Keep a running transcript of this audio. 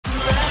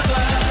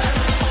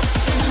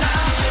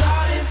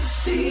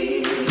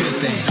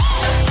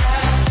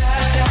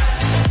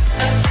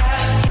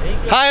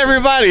Hi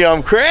everybody,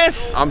 I'm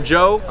Chris. I'm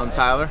Joe. I'm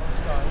Tyler.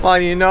 Well,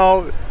 you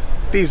know,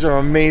 these are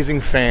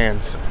amazing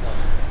fans.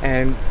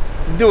 And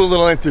do a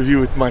little interview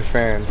with my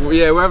fans. Well,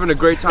 yeah, we're having a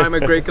great time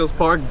at Great Kills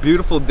Park.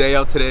 Beautiful day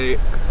out today.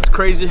 It's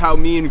crazy how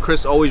me and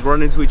Chris always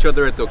run into each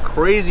other at the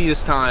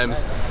craziest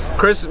times.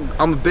 Chris,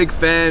 I'm a big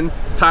fan.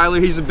 Tyler,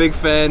 he's a big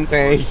fan.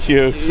 Thank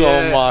you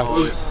so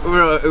much.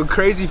 We're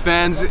crazy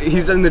fans.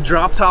 He's in the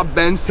drop top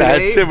Benz today.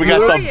 That's it. We got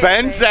the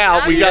Benz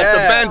out. We got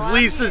the Benz.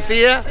 Lisa's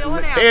here.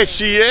 Here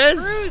she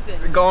is.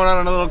 Going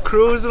on a little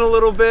cruise in a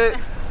little bit.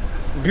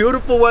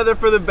 Beautiful weather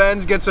for the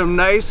Benz. Get some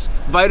nice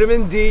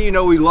vitamin D. You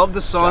know, we love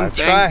the sun. That's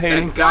right.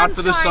 Thank God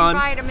for the sun.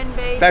 Vitamin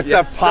D. That's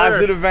a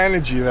positive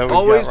energy that we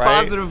always got,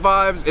 right? positive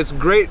vibes. It's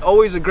great.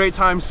 Always a great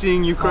time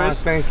seeing you,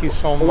 Chris. Oh, thank you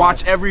so much.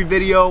 Watch every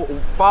video.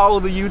 Follow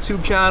the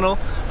YouTube channel.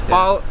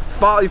 Follow.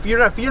 If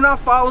you're not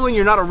following,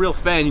 you're not a real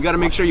fan. You got to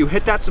make sure you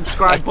hit that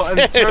subscribe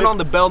button, turn on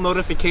the bell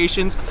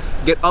notifications,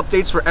 get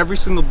updates for every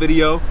single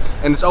video,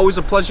 and it's always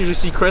a pleasure to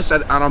see Chris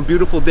on a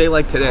beautiful day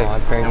like today. Oh,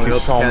 thank you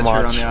so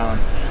much.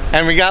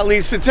 And we got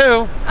Lisa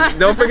too.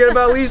 Don't forget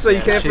about Lisa.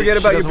 You can't forget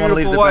about your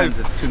beautiful wife.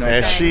 It's too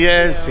nice. There she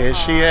is. Here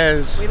she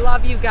is. We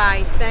love you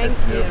guys. Thank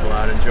you. Beautiful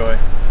out. Enjoy.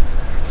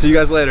 See you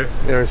guys later.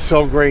 It was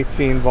so great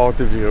seeing both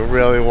of you. It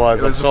really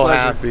was. I'm so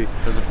happy. It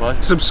was a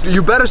pleasure.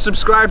 You better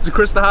subscribe to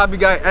Chris the Hobby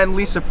Guy and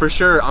Lisa for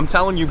sure. I'm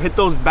telling you, hit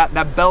those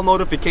that bell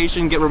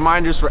notification, get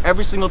reminders for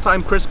every single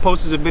time Chris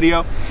posts a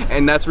video,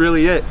 and that's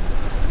really it.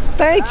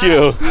 Thank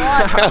you.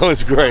 That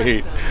was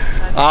great.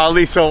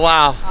 Lisa,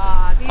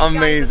 wow.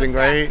 Amazing,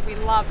 right? We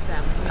love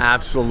them.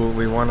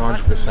 Absolutely,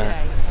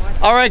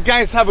 100%. All right,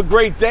 guys, have a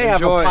great day.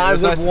 Enjoy. Have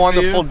a positive,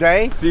 wonderful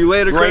day. See you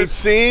later, Chris. Great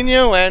seeing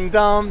you, and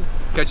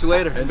catch you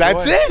later.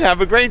 that's it.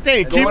 Have a great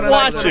day. Keep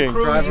watching.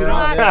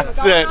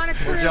 That's it.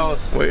 We're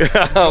jealous.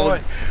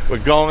 We're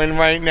going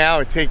right now.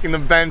 We're taking the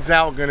Benz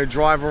out. We're gonna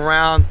drive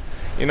around.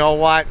 You know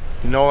what?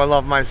 You know I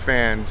love my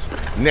fans.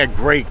 And they're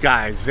great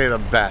guys. They're the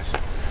best.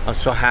 I'm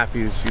so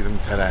happy to see them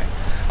today.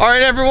 All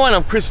right, everyone.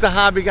 I'm Chris the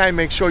Hobby Guy.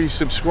 Make sure you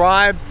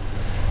subscribe.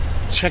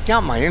 Check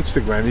out my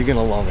Instagram. You're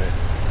gonna love it.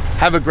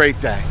 Have a great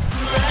day.